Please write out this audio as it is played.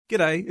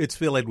G'day, it's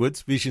Phil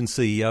Edwards, Vision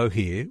CEO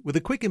here, with a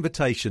quick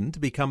invitation to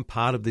become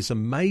part of this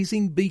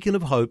amazing beacon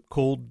of hope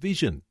called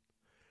Vision.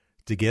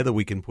 Together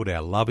we can put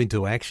our love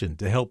into action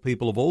to help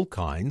people of all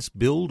kinds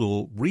build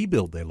or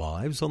rebuild their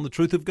lives on the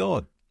truth of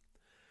God.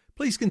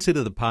 Please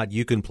consider the part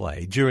you can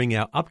play during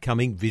our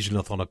upcoming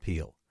Visionathon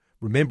appeal,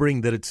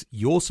 remembering that it's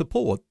your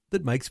support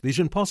that makes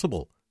Vision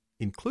possible,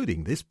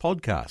 including this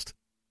podcast.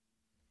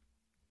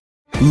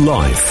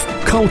 Life,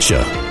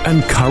 culture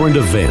and current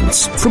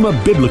events from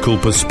a biblical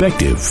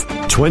perspective.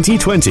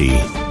 2020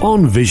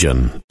 on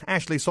Vision.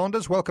 Ashley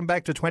Saunders, welcome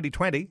back to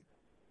 2020.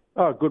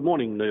 Oh, good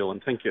morning, Neil,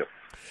 and thank you.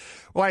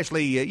 Well,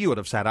 Ashley, you would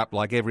have sat up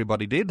like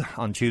everybody did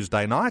on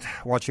Tuesday night,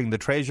 watching the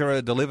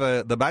Treasurer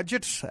deliver the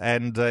budget,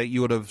 and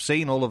you would have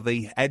seen all of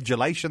the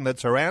adulation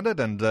that's around it,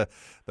 and the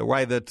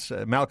way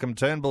that Malcolm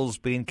Turnbull's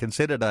been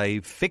considered a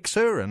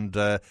fixer and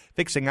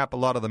fixing up a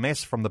lot of the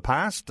mess from the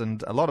past,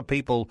 and a lot of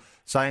people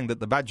saying that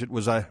the budget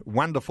was a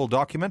wonderful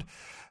document.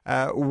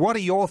 What are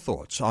your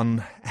thoughts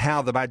on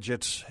how the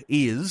budget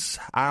is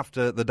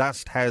after the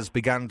dust has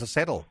begun to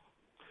settle?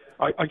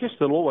 I guess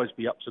there'll always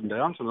be ups and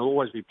downs, and there'll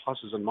always be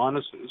pluses and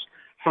minuses.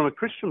 From a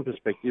Christian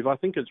perspective, I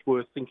think it's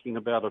worth thinking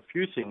about a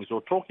few things,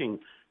 or talking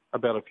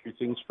about a few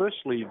things.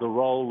 Firstly, the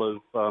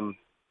role of,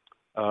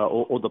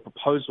 or the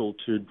proposal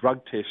to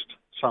drug test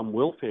some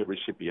welfare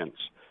recipients.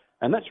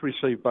 And that's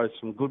received both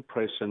some good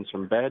press and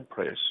some bad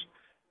press.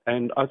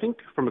 And I think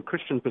from a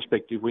Christian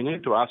perspective, we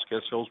need to ask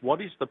ourselves,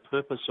 what is the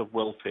purpose of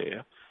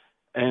welfare,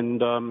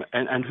 and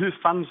who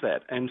funds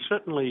that? And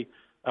certainly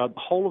the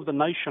whole of the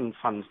nation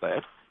funds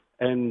that.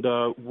 And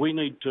we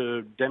need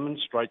to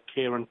demonstrate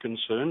care and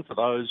concern for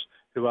those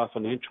who are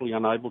financially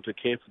unable to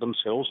care for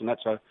themselves, and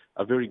that's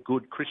a very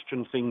good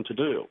Christian thing to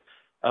do.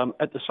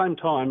 At the same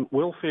time,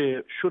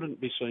 welfare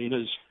shouldn't be seen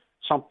as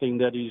something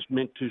that is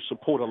meant to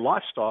support a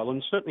lifestyle,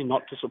 and certainly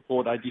not to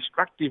support a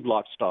destructive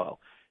lifestyle.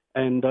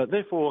 And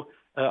therefore,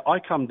 I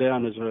come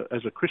down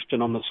as a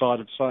Christian on the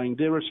side of saying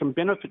there are some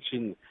benefits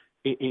in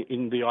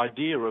the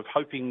idea of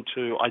hoping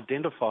to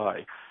identify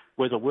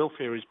whether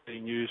welfare is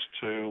being used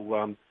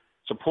to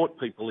support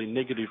people in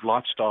negative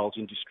lifestyles,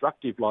 in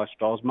destructive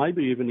lifestyles,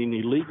 maybe even in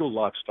illegal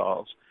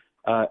lifestyles.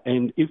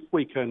 And if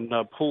we can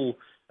pull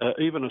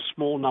even a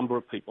small number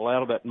of people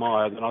out of that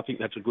mire, then I think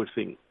that's a good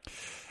thing.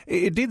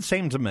 It did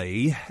seem to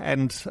me,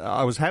 and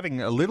I was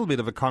having a little bit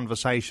of a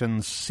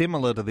conversation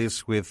similar to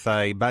this with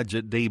a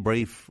budget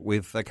debrief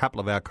with a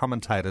couple of our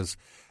commentators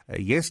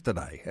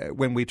yesterday,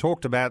 when we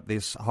talked about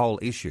this whole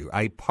issue,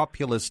 a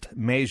populist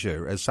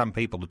measure, as some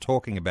people are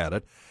talking about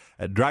it,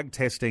 drug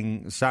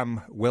testing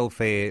some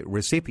welfare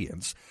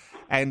recipients.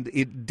 And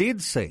it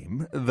did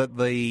seem that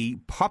the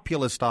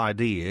populist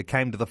idea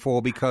came to the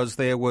fore because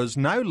there was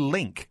no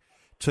link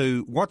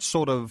to what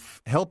sort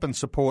of help and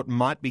support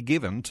might be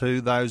given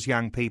to those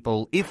young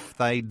people if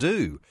they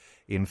do,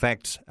 in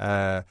fact,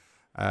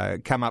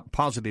 come up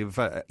positive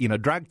in a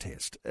drug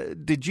test.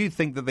 Did you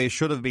think that there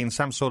should have been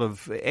some sort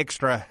of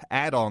extra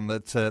add-on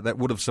that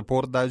would have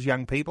supported those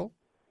young people?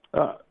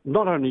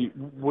 Not only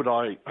would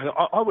I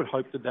would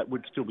hope that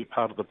would still be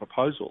part of the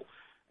proposal.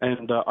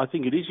 And I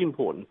think it is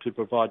important to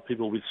provide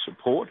people with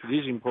support. It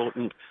is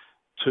important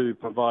to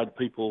provide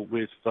people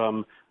with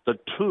the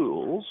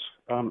tools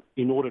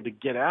in order to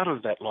get out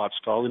of that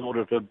lifestyle, in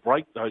order to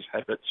break those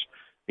habits,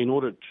 in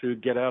order to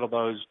get out of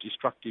those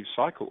destructive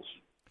cycles.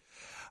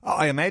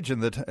 I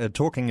imagine that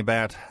talking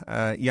about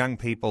young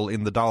people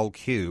in the dole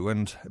queue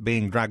and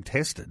being drug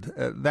tested,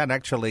 that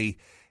actually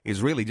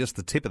is really just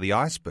the tip of the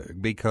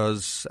iceberg,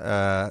 because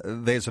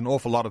there's an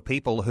awful lot of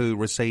people who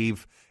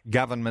receive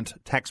government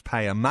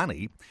taxpayer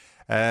money.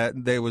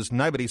 There was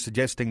nobody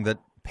suggesting that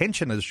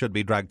pensioners should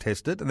be drug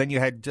tested, and then you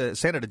had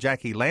Senator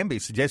Jackie Lambie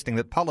suggesting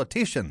that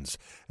politicians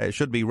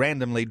should be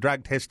randomly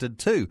drug tested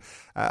too.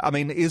 I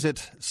mean, is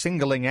it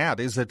singling out?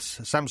 Is it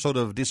some sort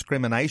of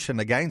discrimination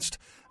against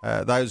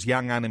those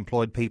young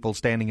unemployed people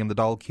standing in the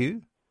dole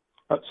queue?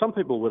 Some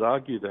people would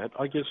argue that.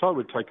 I guess I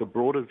would take a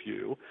broader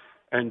view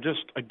and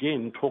just,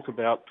 again, talk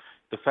about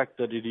the fact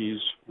that it is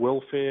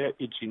welfare,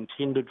 it's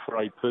intended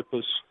for a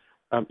purpose,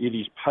 it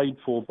is paid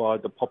for by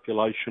the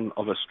population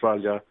of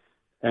Australia,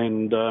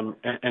 and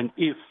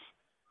if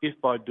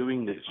by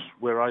doing this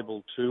we're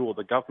able to, or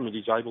the government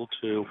is able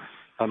to,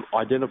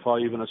 identify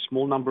even a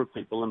small number of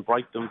people and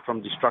break them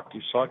from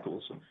destructive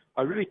cycles,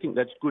 I really think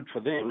that's good for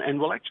them, and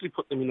will actually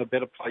put them in a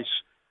better place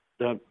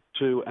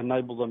to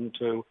enable them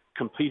to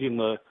compete in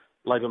the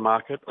labour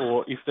market,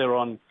 or if they're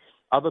on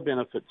other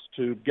benefits,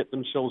 to get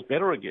themselves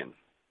better again.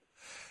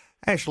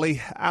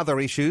 Ashley, other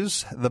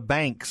issues. The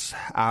banks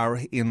are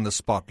in the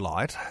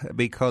spotlight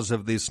because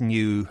of this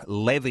new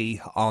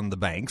levy on the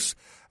banks.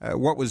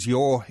 What was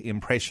your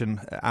impression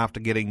after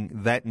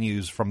getting that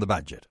news from the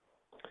budget?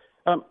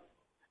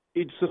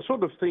 It's the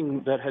sort of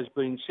thing that has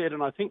been said,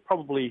 and I think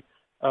probably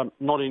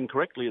not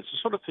incorrectly, it's the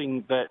sort of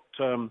thing that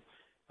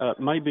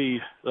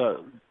maybe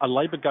a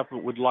Labor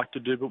government would like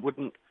to do, but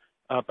wouldn't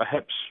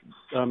perhaps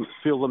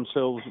feel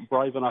themselves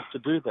brave enough to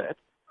do that.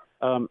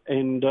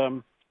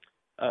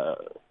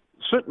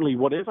 Certainly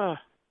whatever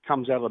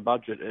comes out of the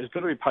budget has got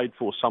to be paid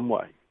for some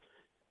way.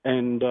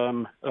 And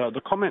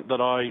the comment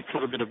that I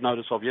took a bit of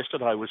notice of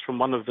yesterday was from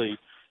one of the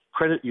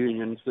credit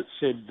unions that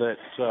said that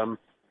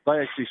they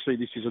actually see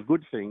this as a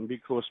good thing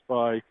because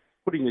by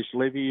putting this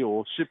levy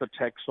or super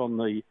tax on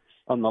the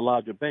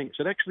larger banks,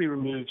 it actually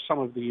removes some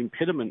of the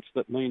impediments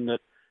that mean that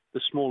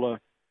the smaller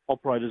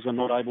operators are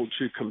not able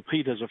to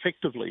compete as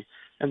effectively.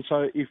 And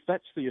so if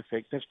that's the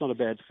effect, that's not a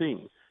bad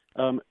thing.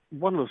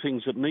 One of the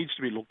things that needs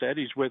to be looked at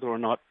is whether or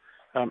not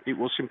it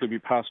will simply be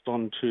passed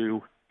on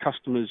to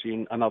customers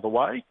in another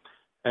way.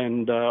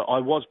 And I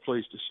was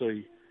pleased to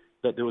see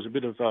that there was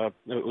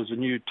a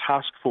new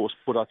task force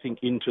put, I think,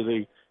 into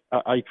the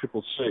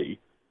ACCC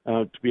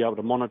to be able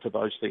to monitor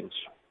those things.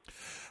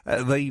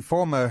 The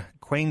former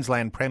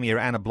Queensland Premier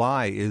Anna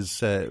Bligh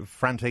is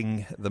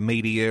fronting the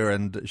media,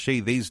 and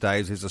she these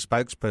days is a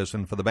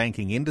spokesperson for the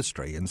banking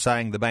industry and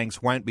saying the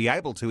banks won't be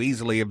able to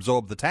easily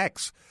absorb the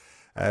tax,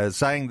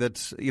 saying that,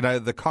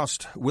 the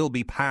cost will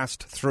be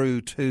passed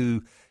through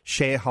to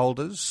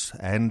shareholders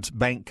and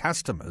bank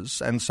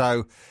customers. And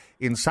so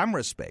in some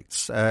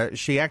respects,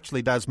 she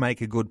actually does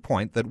make a good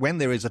point that when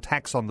there is a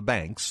tax on the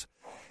banks,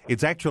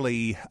 it's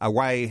actually a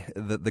way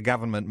that the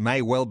government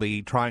may well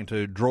be trying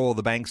to draw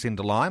the banks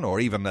into line or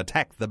even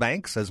attack the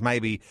banks as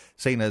maybe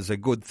seen as a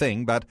good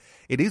thing. But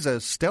it is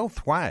a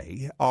stealth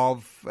way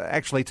of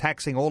actually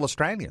taxing all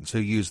Australians who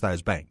use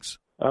those banks.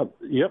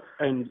 Yep,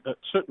 and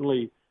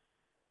certainly,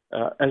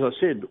 as I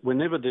said,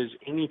 whenever there's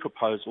any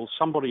proposal,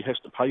 somebody has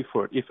to pay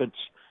for it.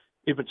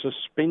 If it's a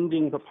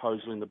spending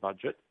proposal in the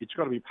budget, it's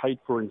got to be paid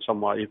for in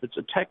some way. If it's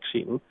a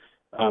taxing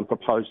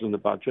proposal in the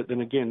budget,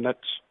 then again,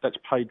 that's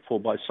paid for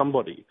by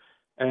somebody.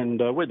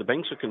 And where the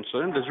banks are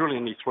concerned, there's really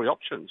only three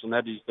options, and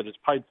that is that it's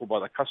paid for by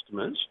the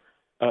customers,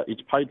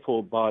 it's paid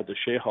for by the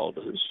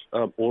shareholders,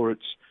 or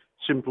it's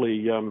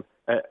simply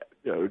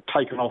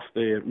taken off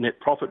their net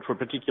profit for a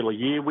particular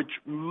year, which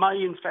may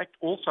in fact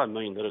also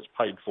mean that it's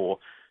paid for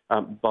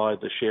by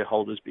the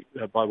shareholders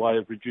by way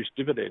of reduced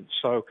dividends.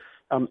 So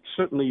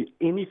certainly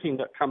anything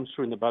that comes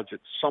through in the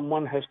budget,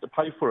 someone has to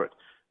pay for it.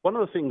 One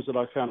of the things that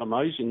I found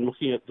amazing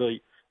looking at the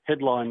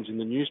headlines in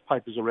the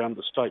newspapers around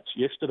the states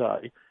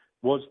yesterday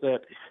was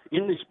that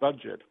in this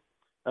budget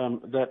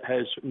that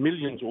has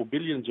millions or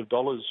billions of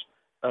dollars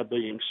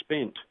being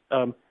spent,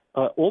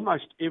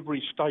 almost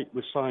every state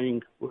was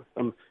saying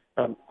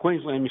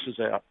Queensland misses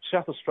out,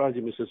 South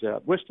Australia misses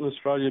out, Western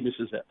Australia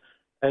misses out.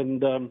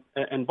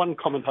 And one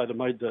commentator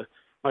made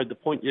the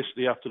point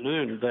yesterday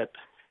afternoon that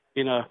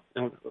in a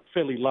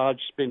fairly large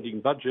spending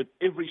budget,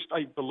 every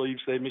state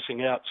believes they're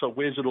missing out. So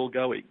where's it all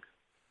going?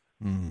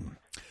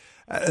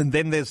 And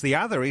then there's the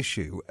other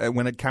issue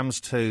when it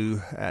comes to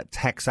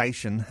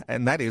taxation,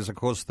 and that is, of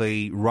course,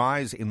 the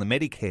rise in the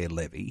Medicare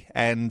levy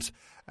and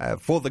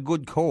for the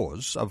good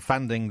cause of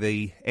funding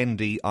the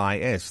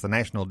NDIS, the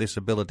National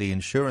Disability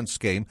Insurance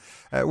Scheme.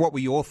 What were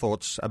your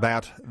thoughts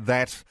about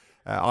that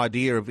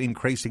idea of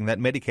increasing that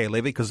Medicare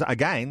levy? Because,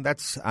 again,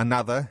 that's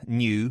another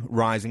new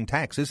rising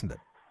tax, isn't it?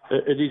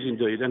 It is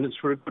indeed, and it's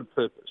for a good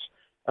purpose.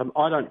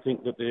 I don't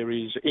think that there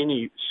is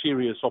any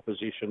serious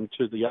opposition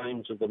to the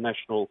aims of the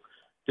National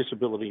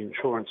Disability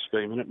Insurance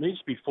Scheme, and it needs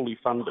to be fully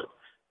funded.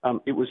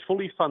 It was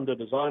fully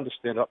funded, as I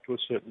understand, up to a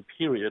certain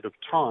period of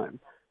time,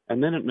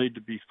 and then it needed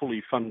to be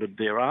fully funded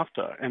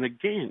thereafter. And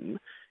again,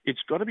 it's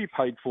got to be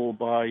paid for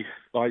by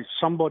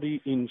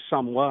somebody in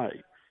some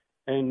way.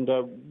 And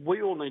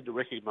we all need to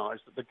recognise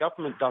that the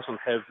government doesn't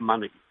have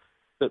money,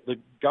 that the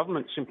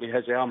government simply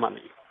has our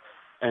money.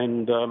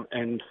 And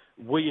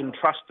we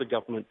entrust the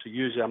government to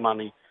use our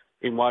money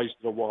in ways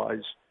that are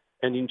wise.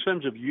 And in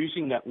terms of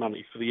using that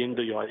money for the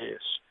NDIS,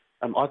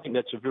 I think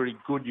that's a very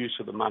good use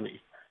of the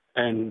money.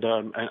 And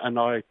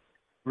I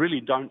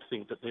really don't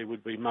think that there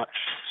would be much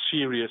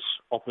serious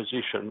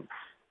opposition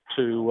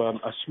to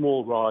a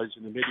small rise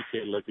in the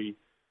Medicare levy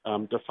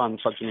to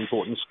fund such an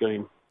important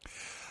scheme.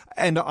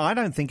 And I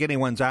don't think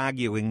anyone's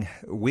arguing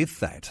with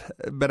that.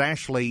 But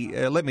Ashley,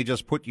 let me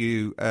just put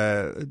you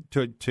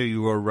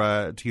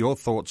to your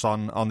thoughts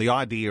on the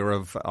idea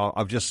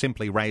of just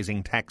simply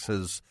raising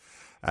taxes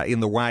in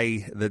the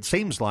way that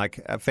seems like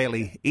a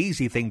fairly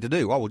easy thing to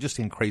do. Oh, we'll just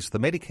increase the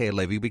Medicare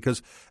levy,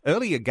 because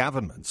earlier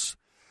governments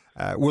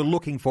were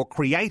looking for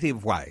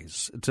creative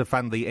ways to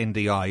fund the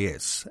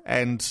NDIS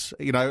and,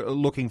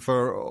 looking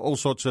for all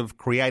sorts of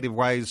creative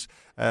ways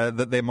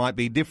that there might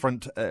be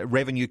different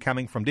revenue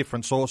coming from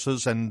different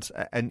sources and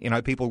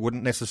people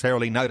wouldn't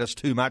necessarily notice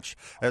too much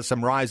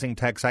some rising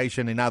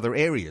taxation in other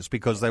areas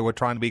because they were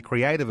trying to be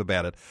creative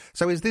about it.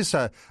 So is this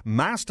a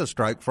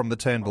masterstroke from the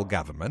Turnbull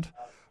government?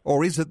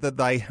 Or is it that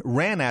they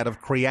ran out of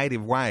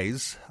creative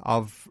ways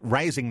of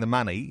raising the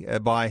money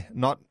by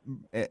not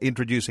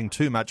introducing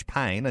too much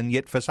pain, and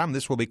yet for some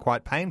this will be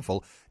quite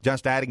painful,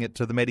 just adding it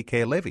to the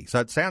Medicare levy? So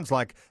it sounds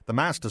like the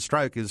master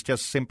stroke is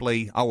just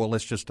simply, we'll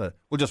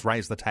just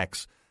raise the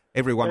tax.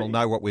 Everyone will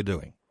know what we're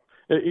doing.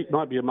 It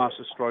might be a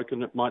master stroke,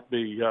 and it might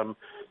be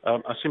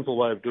a simple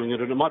way of doing it,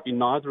 and it might be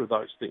neither of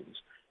those things.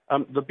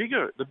 The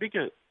bigger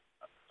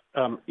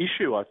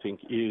issue, I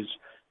think, is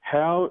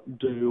how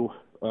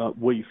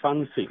we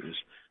fund things.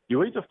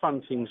 You either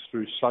fund things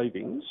through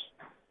savings,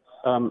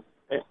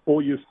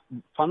 or you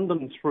fund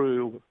them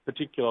through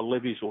particular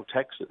levies or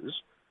taxes,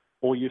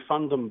 or you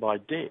fund them by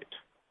debt.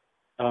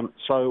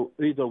 So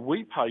either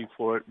we pay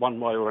for it one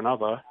way or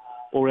another,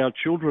 or our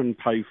children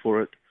pay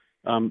for it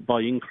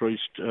by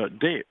increased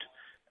debt.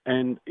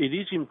 And it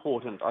is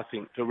important, I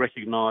think, to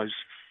recognise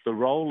the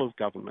role of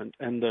government,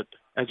 and that,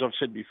 as I've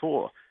said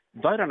before,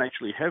 they don't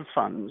actually have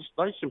funds.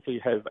 They simply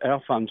have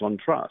our funds on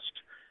trust.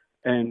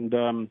 And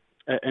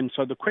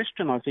so the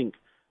question, I think,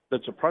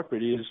 that's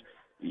appropriate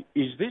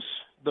is this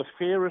the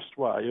fairest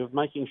way of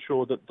making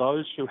sure that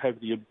those who have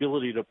the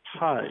ability to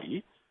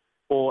pay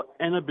or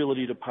an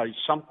ability to pay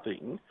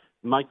something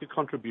make a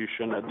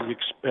contribution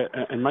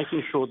and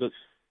making sure that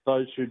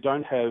those who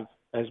don't have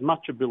as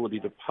much ability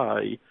to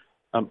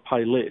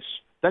pay less?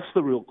 That's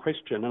the real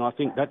question, and I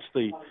think that's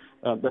the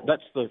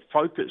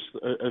focus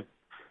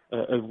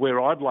of where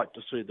I'd like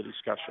to see the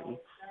discussion,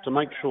 to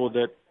make sure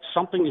that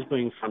something is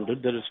being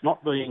funded, that it's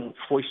not being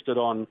foisted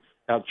on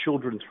our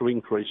children through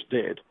increased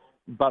debt,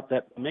 but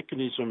that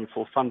mechanism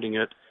for funding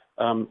it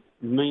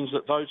means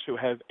that those who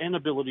have an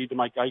ability to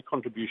make a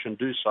contribution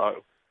do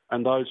so,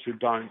 and those who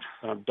don't.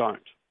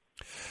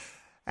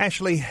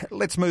 Ashley,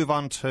 let's move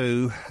on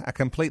to a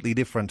completely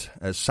different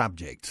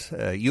subject.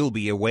 You'll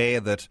be aware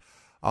that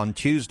on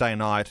Tuesday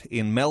night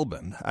in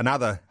Melbourne,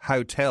 another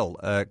hotel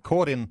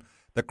caught in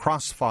the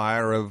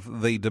crossfire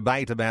of the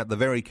debate about the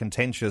very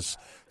contentious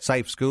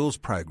Safe Schools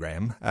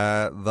program,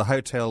 the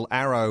Hotel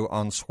Arrow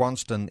on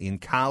Swanston in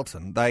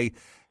Carlton. They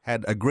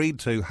had agreed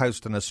to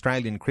host an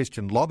Australian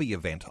Christian lobby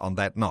event on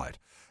that night.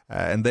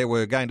 And there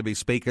were going to be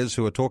speakers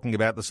who were talking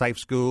about the safe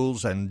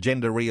schools and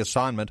gender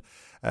reassignment.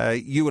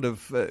 You would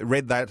have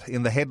read that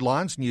in the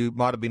headlines, and you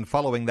might have been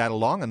following that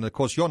along. And of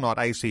course, you're not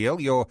ACL,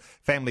 you're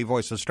Family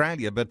Voice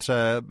Australia, but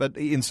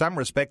in some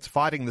respects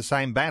fighting the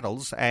same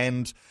battles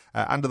and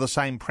under the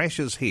same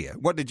pressures here.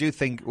 What did you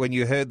think when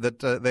you heard that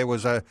there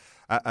was a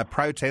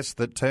protest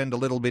that turned a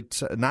little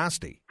bit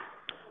nasty?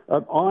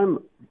 I'm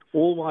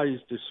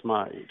always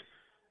dismayed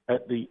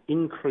at the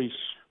increased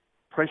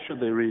pressure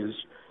there is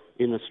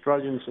in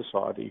Australian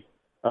society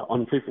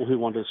on people who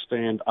want to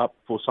stand up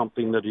for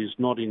something that is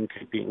not in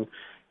keeping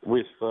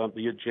with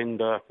the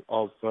agenda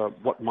of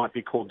what might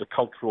be called the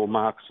cultural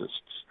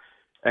Marxists.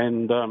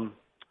 And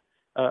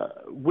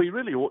we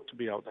really ought to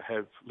be able to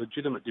have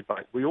legitimate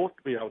debate. We ought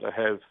to be able to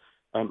have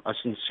a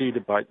sincere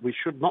debate. We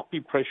should not be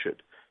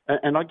pressured.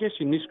 And I guess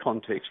in this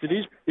context, it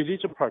is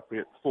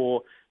appropriate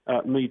for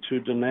me to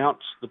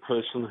denounce the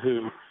person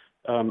who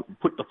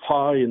put the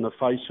pie in the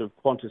face of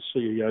Qantas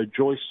CEO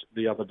Joyce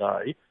the other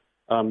day.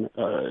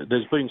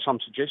 There's been some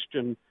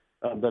suggestion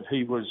that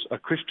he was a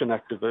Christian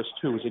activist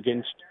who was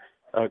against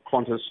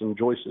Qantas and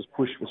Joyce's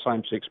push for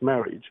same-sex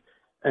marriage.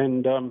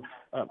 And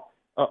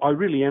I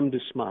really am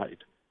dismayed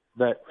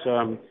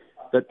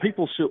that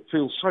people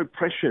feel so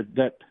pressured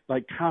that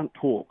they can't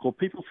talk, or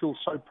people feel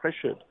so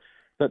pressured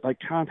that they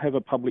can't have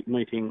a public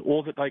meeting,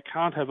 or that they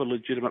can't have a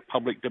legitimate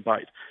public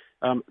debate,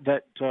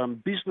 that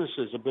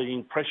businesses are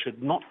being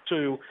pressured not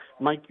to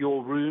make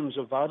your rooms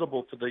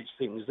available for these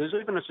things. There's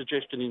even a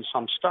suggestion in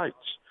some states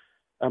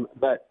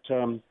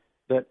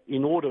that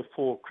in order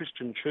for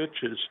Christian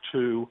churches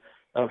to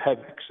have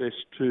access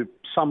to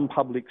some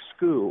public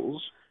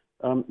schools,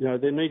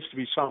 there needs to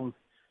be some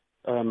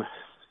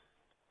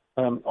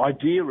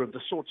idea of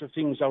the sorts of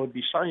things they would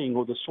be saying,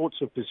 or the sorts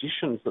of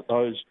positions that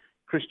those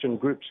Christian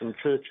groups and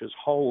churches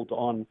hold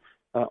on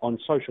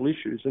social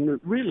issues. And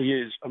it really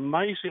is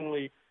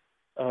amazingly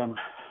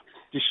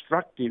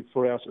destructive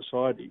for our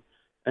society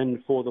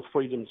and for the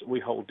freedoms that we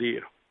hold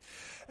dear.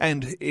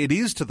 And it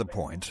is to the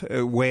point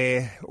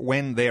where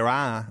when there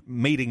are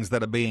meetings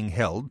that are being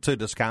held to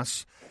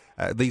discuss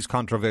these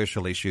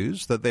controversial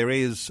issues, that there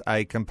is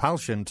a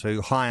compulsion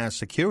to hire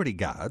security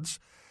guards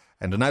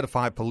and to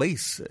notify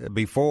police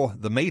before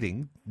the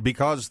meeting,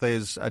 because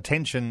there's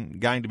attention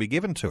going to be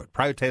given to it.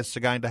 Protests are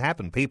going to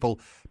happen. People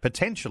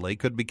potentially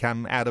could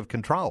become out of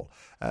control.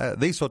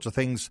 These sorts of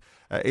things,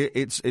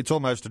 it's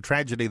almost a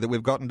tragedy that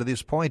we've gotten to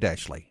this point,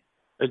 Ashley.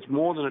 It's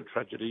more than a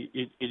tragedy.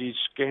 It is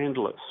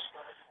scandalous.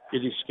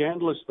 It is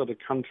scandalous that a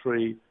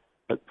country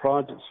that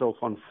prides itself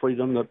on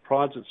freedom, that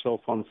prides itself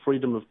on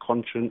freedom of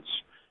conscience,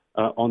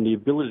 on the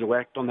ability to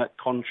act on that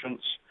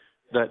conscience,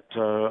 that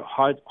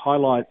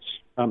highlights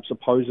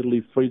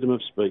supposedly freedom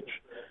of speech,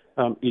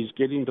 is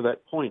getting to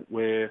that point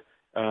where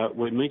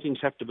meetings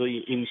have to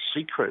be in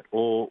secret,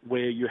 or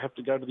where you have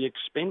to go to the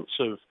expense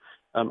of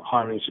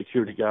hiring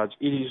security guards.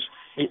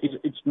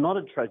 It's not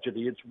a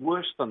tragedy. It's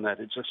worse than that.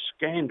 It's a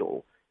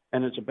scandal,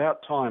 and it's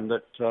about time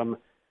that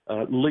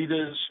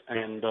leaders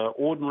and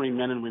ordinary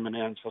men and women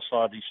in our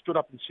society stood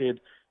up and said,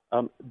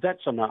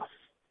 that's enough.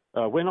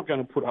 We're not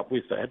going to put up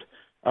with that.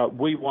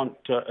 We want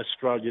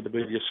Australia to be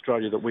the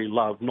Australia that we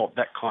love, not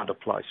that kind of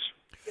place.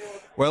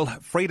 Well,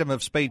 freedom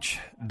of speech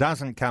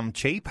doesn't come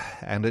cheap,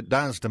 and it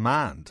does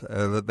demand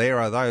that there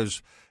are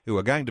those who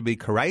are going to be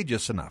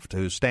courageous enough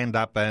to stand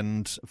up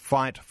and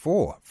fight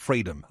for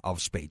freedom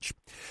of speech.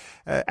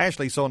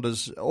 Ashley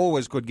Saunders,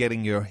 always good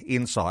getting your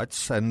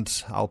insights,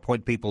 and I'll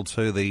point people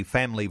to the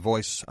Family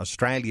Voice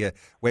Australia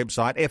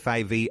website,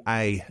 fava.org.au.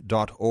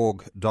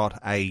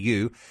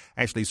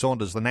 Ashley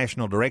Saunders, the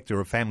National Director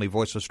of Family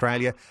Voice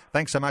Australia.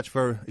 Thanks so much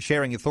for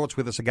sharing your thoughts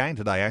with us again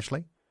today,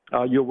 Ashley.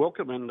 You're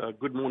welcome, and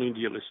good morning to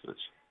your listeners.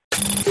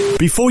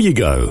 Before you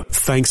go,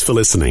 thanks for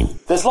listening.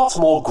 There's lots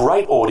more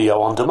great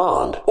audio on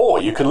demand,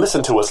 or you can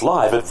listen to us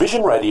live at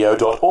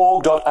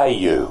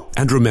visionradio.org.au.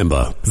 And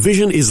remember,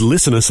 Vision is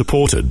listener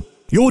supported.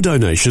 Your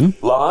donation,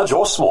 large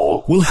or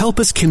small, will help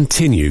us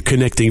continue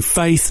connecting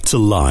faith to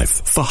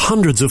life for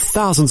hundreds of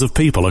thousands of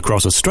people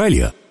across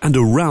Australia and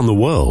around the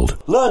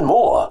world. Learn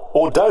more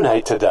or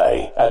donate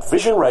today at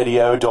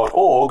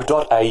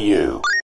visionradio.org.au.